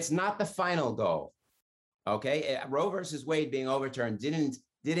it's not the final goal. Okay, Roe versus Wade being overturned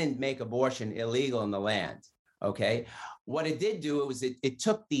didn't make abortion illegal in the land. Okay, what it did do was it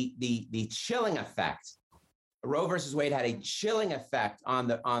took the chilling effect. Roe versus Wade had a chilling effect on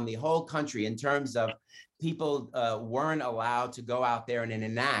the whole country in terms of people weren't allowed to go out there and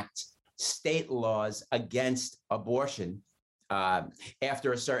enact state laws against abortion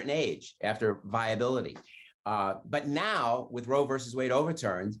after a certain age, after viability. But now, with Roe versus Wade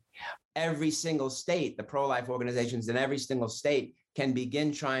overturned, every single state, the pro-life organizations in every single state can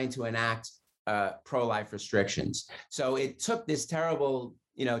begin trying to enact pro-life restrictions. So it took this terrible,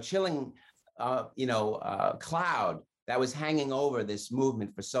 chilling, cloud that was hanging over this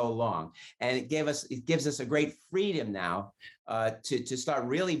movement for so long, and it gives us a great freedom now to start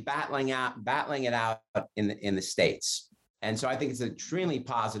really battling it out in the states. And so I think it's an extremely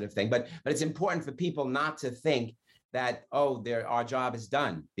positive thing, but it's important for people not to think that, our job is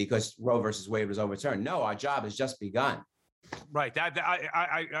done because Roe versus Wade was overturned. No, our job has just begun. Right.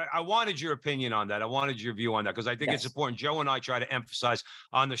 I wanted your opinion on that. I wanted your view on that, because I think it's important. Joe and I try to emphasize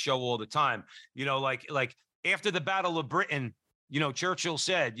on the show all the time, like after the Battle of Britain, Churchill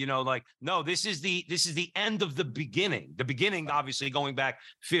said, no, this is the end of the beginning. The beginning, obviously, going back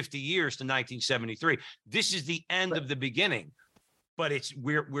 50 years to 1973. This is the end of the beginning, but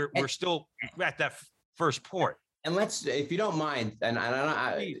we're still at that first port. And let's, if you don't mind, and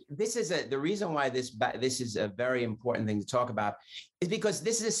this is the reason why this is a very important thing to talk about, is because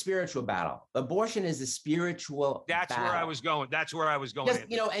this is a spiritual battle. Abortion is a spiritual battle. Where I was going. That's where I was going. Just,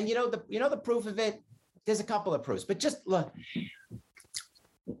 the proof of it. There's a couple of proofs, but just look.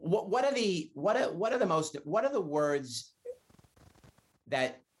 What are the words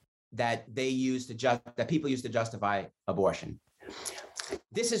that they use that people use to justify abortion?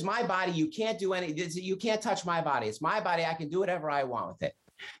 This is my body. You can't do you can't touch my body. It's my body. I can do whatever I want with it.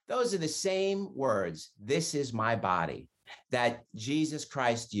 Those are the same words. This is my body that Jesus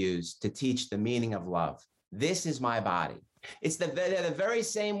Christ used to teach the meaning of love. This is my body. It's the very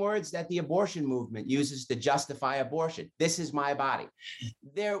same words that the abortion movement uses to justify abortion. This is my body.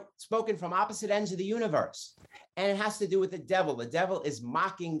 They're spoken from opposite ends of the universe. And it has to do with the devil. The devil is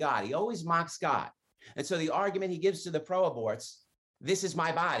mocking God. He always mocks God. And so the argument he gives to the pro-aborts, this is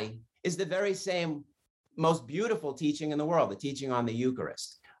my body, is the very same most beautiful teaching in the world, the teaching on the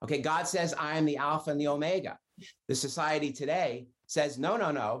Eucharist. Okay, God says, I am the Alpha and the Omega. The society today says,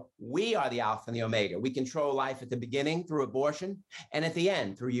 no, we are the Alpha and the Omega. We control life at the beginning through abortion and at the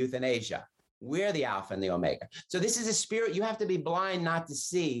end through euthanasia. We're the Alpha and the Omega. So this is a spirit. You have to be blind not to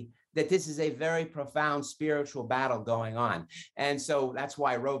see that this is a very profound spiritual battle going on. And so that's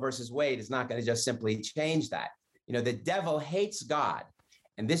why Roe versus Wade is not going to just simply change that. The devil hates God.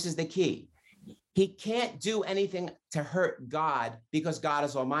 And this is the key. He can't do anything to hurt God because God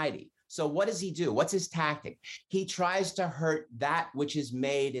is almighty. So what does he do? What's his tactic? He tries to hurt that which is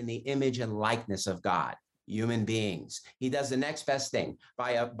made in the image and likeness of God, human beings. He does the next best thing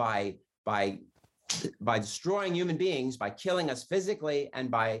by destroying human beings, by killing us physically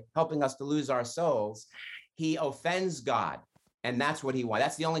and by helping us to lose our souls. He offends God. And that's what he wants.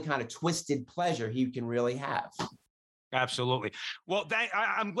 That's the only kind of twisted pleasure he can really have. Absolutely. Well,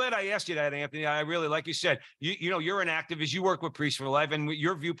 I'm glad I asked you that, Anthony. I really, like you said, you're an activist. You work with Priests for Life, and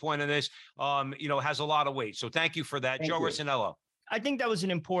your viewpoint on this, has a lot of weight. So thank you for that. Thank Joe you. Rossinello. I think that was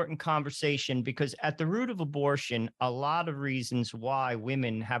an important conversation, because at the root of abortion, a lot of reasons why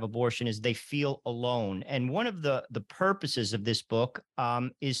women have abortion is they feel alone. And one of the purposes of this book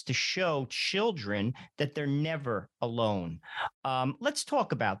is to show children that they're never alone. Let's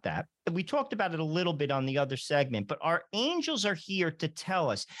talk about that. We talked about it a little bit on the other segment, but our angels are here to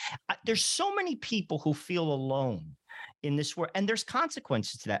tell us there's so many people who feel alone in this world, and there's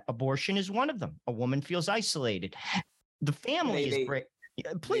consequences to that. Abortion is one of them. A woman feels isolated. The family is great.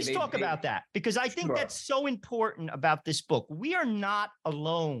 Please talk about that, because I think that's so important about this book. We are not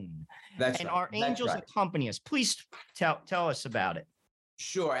alone. Our angels accompany us. Please tell us about it.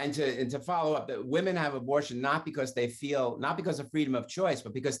 Sure. And to follow up, that women have abortion not because of freedom of choice,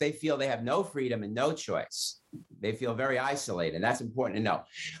 but because they feel they have no freedom and no choice. They feel very isolated. That's important to know.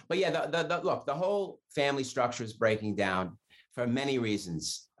 But yeah, look, the whole family structure is breaking down for many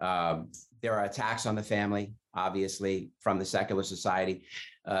reasons. There are attacks on the family, obviously, from the secular society.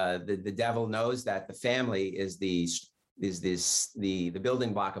 The devil knows that the family is the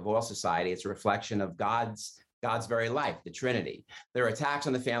building block of all society. It's a reflection of God's very life, the Trinity. There are attacks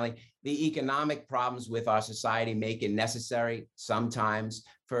on the family. The economic problems with our society make it necessary sometimes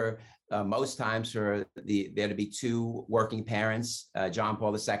most times for there to be two working parents. John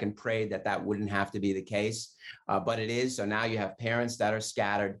Paul II prayed that wouldn't have to be the case, but it is. So now you have parents that are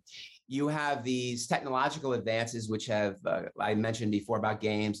scattered. You have these technological advances, which I mentioned before about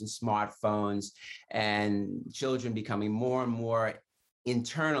games and smartphones, and children becoming more and more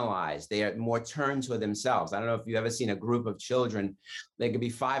internalized. They are more turned to themselves. I don't know if you've ever seen a group of children. There could be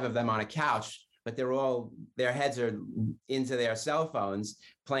 5 of them on a couch, but their heads are into their cell phones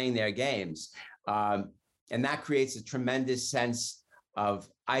playing their games. And that creates a tremendous sense of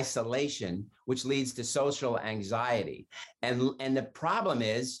isolation, which leads to social anxiety. And the problem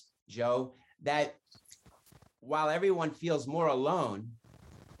is, Joe, that while everyone feels more alone,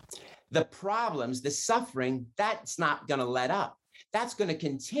 the problems, the suffering, that's not going to let up. That's going to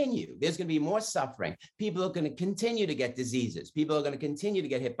continue. There's going to be more suffering. People are going to continue to get diseases. People are going to continue to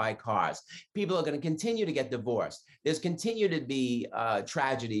get hit by cars. People are going to continue to get divorced. There's continue to be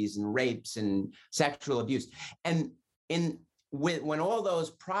tragedies and rapes and sexual abuse. And when all those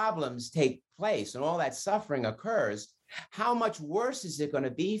problems take place and all that suffering occurs, how much worse is it going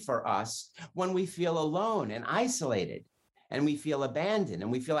to be for us when we feel alone and isolated? And we feel abandoned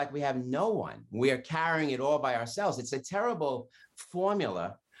and we feel like we have no one. We are carrying it all by ourselves. It's a terrible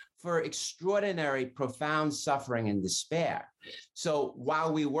formula for extraordinary, profound suffering and despair. So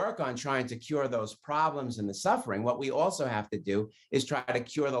while we work on trying to cure those problems and the suffering, what we also have to do is try to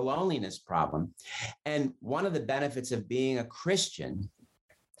cure the loneliness problem. And one of the benefits of being a Christian,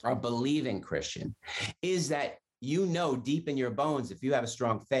 or believing Christian, is that you know deep in your bones, if you have a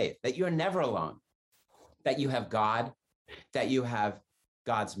strong faith, that you're never alone, that you have God, that you have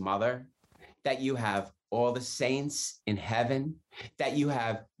God's mother, that you have all the saints in heaven, that you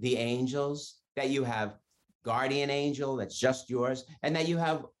have the angels, that you have guardian angel that's just yours, and that you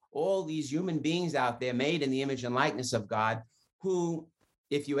have all these human beings out there made in the image and likeness of God, who,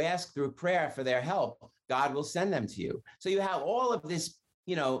 if you ask through prayer for their help, God will send them to you. So you have all of this,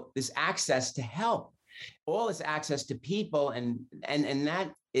 this access to help, all this access to people, and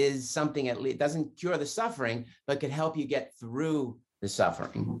that is something it doesn't cure the suffering, but could help you get through the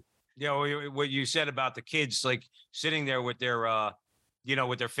suffering. Yeah, what you said about the kids, like sitting there with their,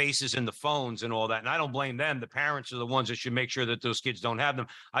 with their faces in the phones and all that. And I don't blame them. The parents are the ones that should make sure that those kids don't have them.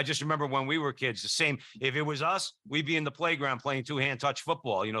 I just remember when we were kids, the same. If it was us, we'd be in the playground playing 2-hand touch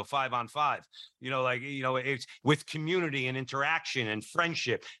football, 5-on-5. It's with community and interaction and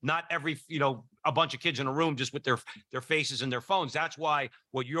friendship. Not every, a bunch of kids in a room just with their faces in their phones. That's why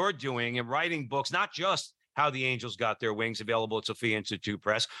what you're doing and writing books, not just How the Angels Got Their Wings, available at Sophia Institute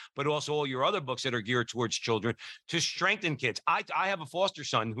Press, but also all your other books that are geared towards children to strengthen kids. I have a foster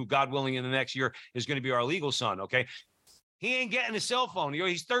son who, God willing, in the next year is going to be our legal son. Okay. He ain't getting a cell phone.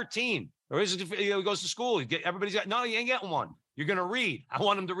 He's 13 or he goes to school. He ain't getting one. You're going to read. I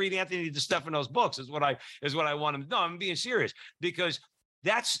want him to read Anthony DeStefano's books is what I want him to. No, I'm being serious, because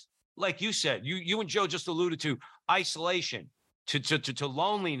that's, like you said, you and Joe just alluded to isolation, to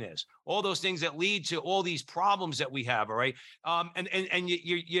loneliness, all those things that lead to all these problems that we have. All right. And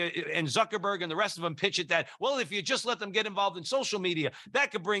Zuckerberg and the rest of them pitch it that, well, if you just let them get involved in social media,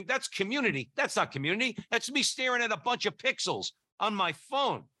 that's community. That's not community. That's me staring at a bunch of pixels on my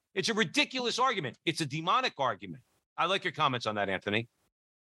phone. It's a ridiculous argument. It's a demonic argument. I like your comments on that, Anthony.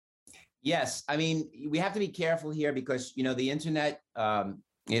 Yes. I mean, we have to be careful here because, the internet,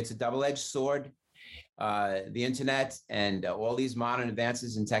 it's a double-edged sword. The internet and all these modern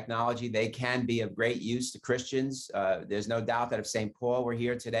advances in technology, they can be of great use to Christians. There's no doubt that if St. Paul were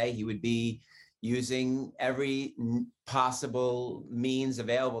here today, he would be using every possible means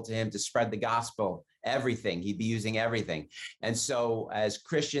available to him to spread the gospel, everything. He'd be using everything. And so as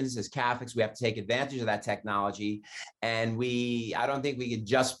Christians, as Catholics, we have to take advantage of that technology. And I don't think we could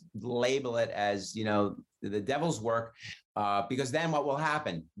just label it as, the devil's work, because then what will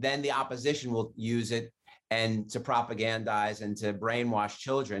happen? Then the opposition will use it and to propagandize and to brainwash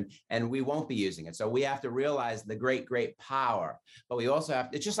children, and we won't be using it. So we have to realize the great, great power. But we also have,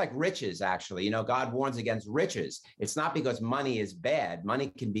 it's just like riches, actually. God warns against riches. It's not because money is bad.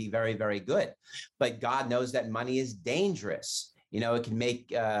 Money can be very, very good. But God knows that money is dangerous. It can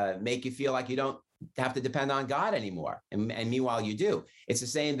make you feel like you don't have to depend on God anymore. And meanwhile, you do. It's the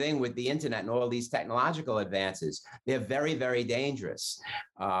same thing with the internet and all these technological advances. They're very, very dangerous.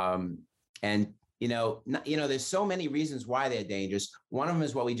 And there's so many reasons why they're dangerous. One of them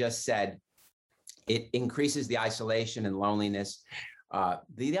is what we just said. It increases the isolation and loneliness.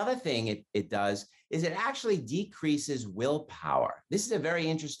 The other thing it does is it actually decreases willpower. This is a very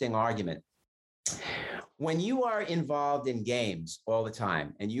interesting argument. When you are involved in games all the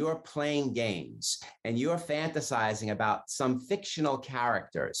time and you're playing games and you're fantasizing about some fictional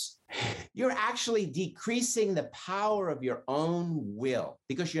characters, you're actually decreasing the power of your own will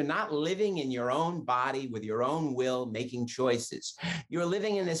because you're not living in your own body with your own will making choices. You're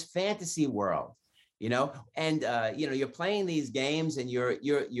living in this fantasy world. And you're playing these games and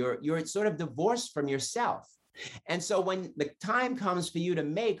you're sort of divorced from yourself. And so when the time comes for you to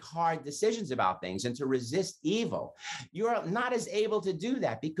make hard decisions about things and to resist evil, you're not as able to do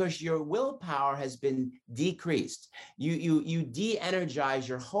that because your willpower has been decreased. You de-energize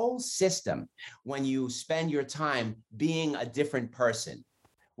your whole system when you spend your time being a different person,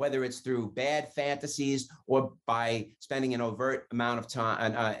 whether it's through bad fantasies or by spending an overt amount of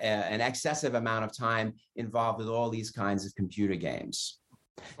time, an excessive amount of time involved with all these kinds of computer games.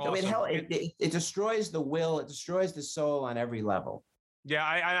 Awesome. So it destroys the will, it destroys the soul on every level. Yeah,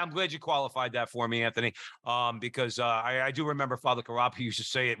 I'm glad you qualified that for me, Anthony, because I do remember Father Karapi used to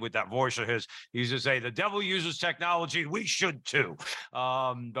say it with that voice of his. He used to say, the devil uses technology, we should too.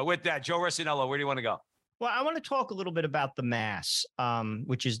 But with that, Joe Ressinello, where do you want to go? Well, I want to talk a little bit about the Mass,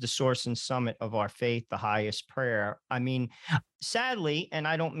 which is the source and summit of our faith, the highest prayer. I mean, sadly, and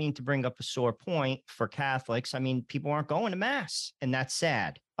I don't mean to bring up a sore point for Catholics, I mean, people aren't going to Mass, and that's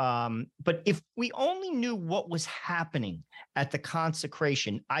sad. But if we only knew what was happening at the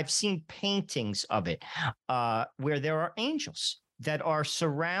consecration, I've seen paintings of it where there are angels that are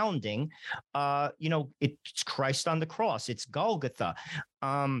surrounding, it's Christ on the cross, it's Golgotha.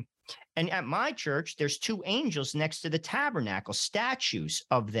 And at my church, there's two angels next to the tabernacle, statues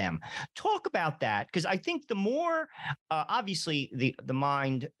of them. Talk about that, because I think the more, obviously, the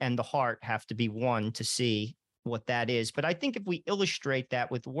mind and the heart have to be one to see what that is. But I think if we illustrate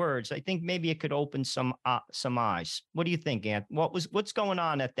that with words, I think maybe it could open some eyes. What do you think, Ant? What's going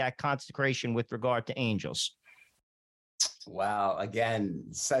on at that consecration with regard to angels? Well, again,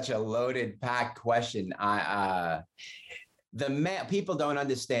 such a loaded, packed question. People don't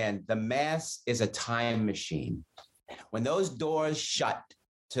understand. The Mass is a time machine. When those doors shut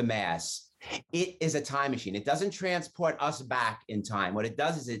to Mass, it is a time machine. It doesn't transport us back in time. What it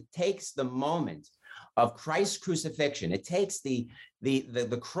does is it takes the moment of Christ's crucifixion. It takes the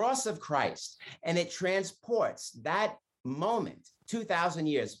cross of Christ and it transports that moment 2,000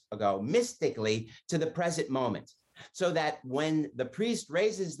 years ago mystically to the present moment. So that when the priest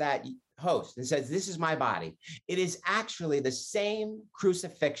raises that host and says, "This is my body," it is actually the same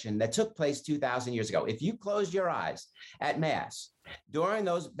crucifixion that took place 2,000 years ago. If you closed your eyes at Mass during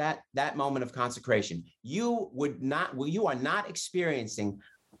that moment of consecration, you are not experiencing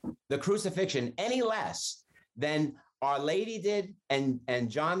the crucifixion any less than Our Lady did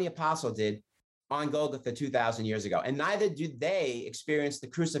and John the Apostle did on Golgotha 2,000 years ago. And neither do they experience the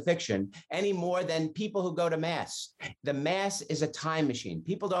crucifixion any more than people who go to Mass. The Mass is a time machine.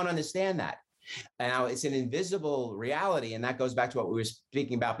 People don't understand that. Now, it's an invisible reality, and that goes back to what we were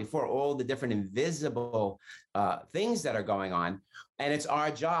speaking about before, all the different invisible things that are going on. And it's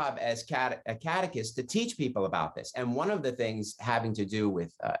our job as catechists to teach people about this. And one of the things having to do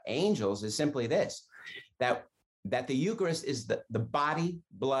with angels is simply this, that the Eucharist is the body,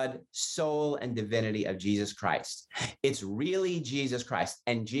 blood, soul, and divinity of Jesus Christ. It's really Jesus Christ,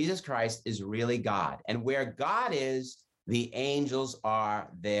 and Jesus Christ is really God. And where God is, the angels are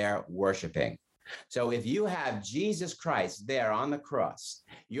there worshiping. So if you have Jesus Christ there on the cross,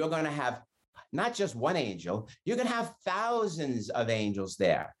 you're going to have not just one angel, you're going to have thousands of angels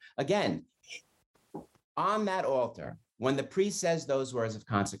there. Again, on that altar, when the priest says those words of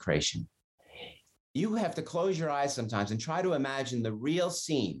consecration, you have to close your eyes sometimes and try to imagine the real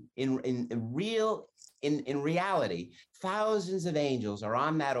scene. In reality, thousands of angels are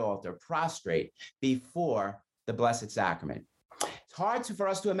on that altar, prostrate before the Blessed Sacrament. It's hard for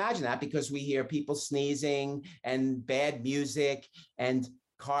us to imagine that because we hear people sneezing and bad music and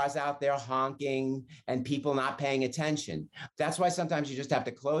cars out there honking and people not paying attention. That's why sometimes you just have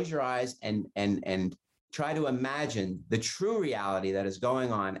to close your eyes and try to imagine the true reality that is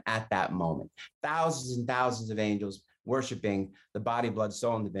going on at that moment. Thousands and thousands of angels worshiping the body, blood,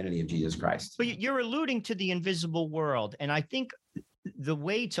 soul, and divinity of Jesus Christ. But you're alluding to the invisible world. And I think the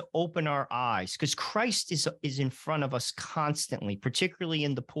way to open our eyes, because Christ is in front of us constantly, particularly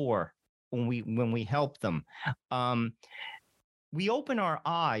in the poor, when we help them. We open our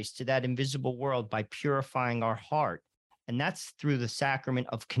eyes to that invisible world by purifying our heart, and that's through the sacrament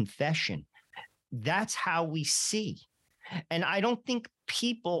of confession. That's how we see. And I don't think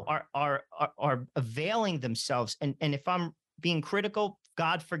people are availing themselves. And if I'm being critical,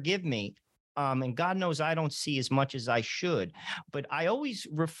 God forgive me. And God knows I don't see as much as I should. But I always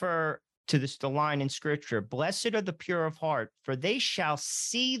refer to the line in scripture, blessed are the pure of heart, for they shall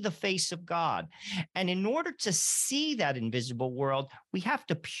see the face of God. And in order to see that invisible world, we have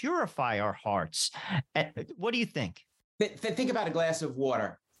to purify our hearts. What do you think? Think about a glass of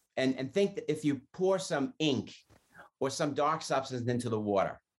water and think that if you pour some ink or some dark substance into the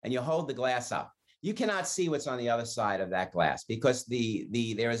water and you hold the glass up, you cannot see what's on the other side of that glass because the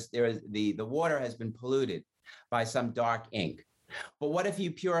water has been polluted by some dark ink. But what if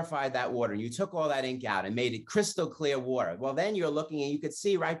you purified that water and you took all that ink out and made it crystal clear water? Well, then you're looking and you could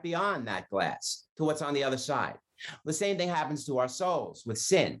see right beyond that glass to what's on the other side. The same thing happens to our souls with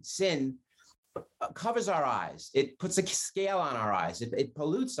sin. Sin covers our eyes. It puts a scale on our eyes. It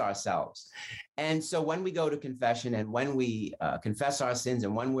pollutes ourselves. And so when we go to confession and when we confess our sins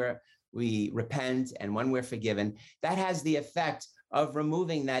and when we repent and when we're forgiven, that has the effect of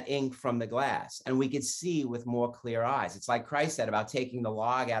removing that ink from the glass, and we could see with more clear eyes. It's like Christ said about taking the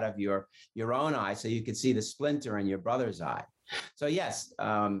log out of your own eye so you could see the splinter in your brother's eye. So yes,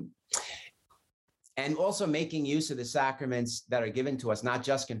 and also making use of the sacraments that are given to us, not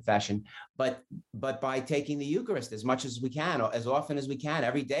just confession, but by taking the Eucharist as much as we can, or as often as we can,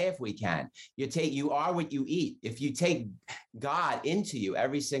 every day if we can. You are what you eat. If you take God into you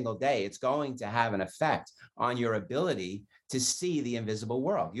every single day, it's going to have an effect on your ability to see the invisible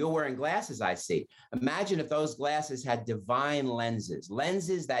world. You're wearing glasses, I see. Imagine if those glasses had divine lenses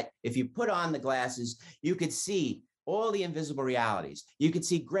that if you put on the glasses, you could see all the invisible realities. You could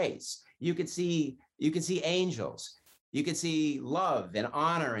see grace. You could see angels. You could see love and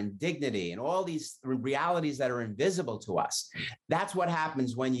honor and dignity and all these realities that are invisible to us. That's what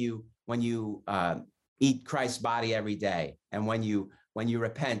happens when you eat Christ's body every day, and when you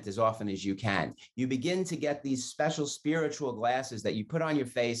repent as often as you can. You begin to get these special spiritual glasses that you put on your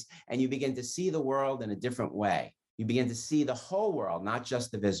face, and you begin to see the world in a different way. You begin to see the whole world, not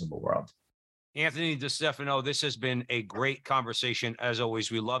just the visible world. Anthony DeStefano, this has been a great conversation. As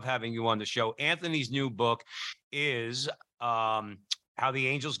always, we love having you on the show. Anthony's new book is How the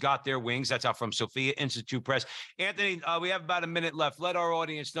Angels Got Their Wings. That's out from Sophia Institute Press. Anthony, we have about a minute left. Let our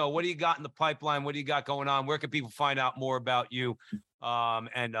audience know, what do you got in the pipeline? What do you got going on? Where can people find out more about you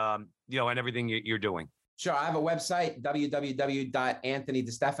and everything you're doing? Sure. I have a website,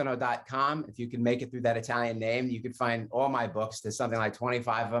 www.anthonydestefano.com. If you can make it through that Italian name, you can find all my books. There's something like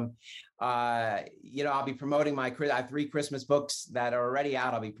 25 of them. I'll be promoting I have 3 Christmas books that are already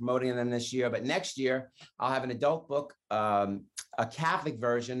out. I'll be promoting them this year. But next year, I'll have an adult book, a Catholic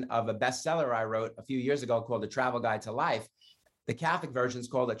version of a bestseller I wrote a few years ago called The Travel Guide to Life. The Catholic version is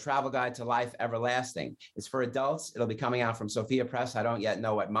called A Travel Guide to Life Everlasting. It's for adults. It'll be coming out from Sophia Press. I don't yet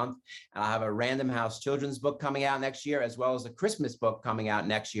know what month. And I'll have a Random House children's book coming out next year, as well as a Christmas book coming out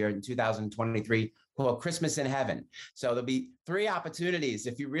next year in 2023 called Christmas in Heaven. So there'll be 3 opportunities,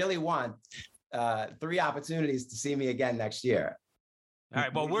 if you really want, 3 opportunities to see me again next year. All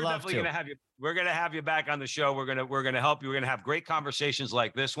right. Well, we're definitely going to have you. We're going to have you back on the show. We're going to help you. We're going to have great conversations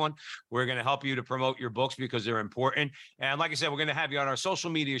like this one. We're going to help you to promote your books because they're important. And like I said, we're going to have you on our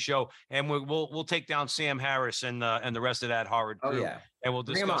social media show, and we'll take down Sam Harris and the rest of that horrid crew. Oh, yeah. And we'll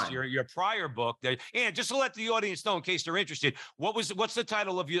discuss your prior book. And just to let the audience know, in case they're interested, what's the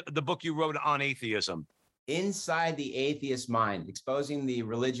title of the book you wrote on atheism? Inside the Atheist Mind, Exposing the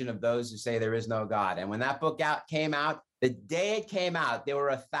Religion of Those Who Say There Is No God. And when that book came out, the day it came out, there were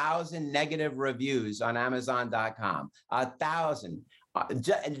 1,000 negative reviews on Amazon.com. 1,000.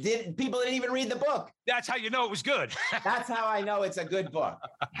 People didn't even read the book. That's how you know it was good. That's how I know it's a good book.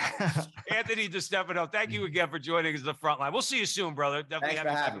 Anthony DeStefano, thank you again for joining us at the front line. We'll see you soon, brother. Definitely.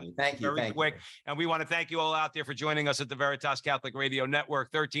 Thanks for having me. Thank you. Very quick. And we want to thank you all out there for joining us at the Veritas Catholic Radio Network,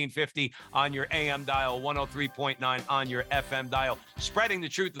 1350 on your AM dial, 103.9 on your FM dial, spreading the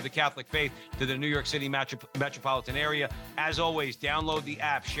truth of the Catholic faith to the New York City metropolitan area. As always, download the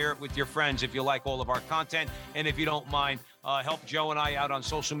app, share it with your friends if you like all of our content. And if you don't mind, help Joe and I out on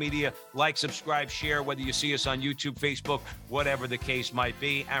social media. Like, subscribe, share, whether you see us on YouTube, Facebook, whatever the case might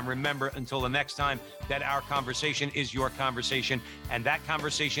be. And remember, until the next time, that our conversation is your conversation, and that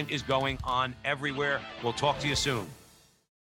conversation is going on everywhere. We'll talk to you soon.